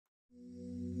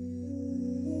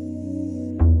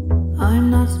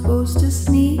not supposed to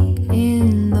sneak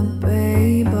in the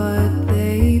bay, but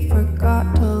they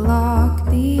forgot to lock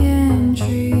the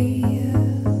entry.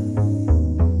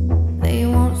 They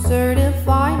won't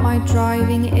certify my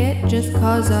driving it just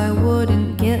cause I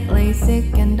wouldn't get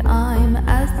Lasik, and I'm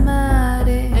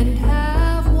asthmatic and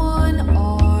have one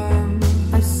arm.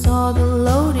 I saw the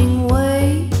loading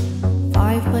way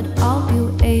 5, but I'll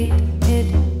do 8.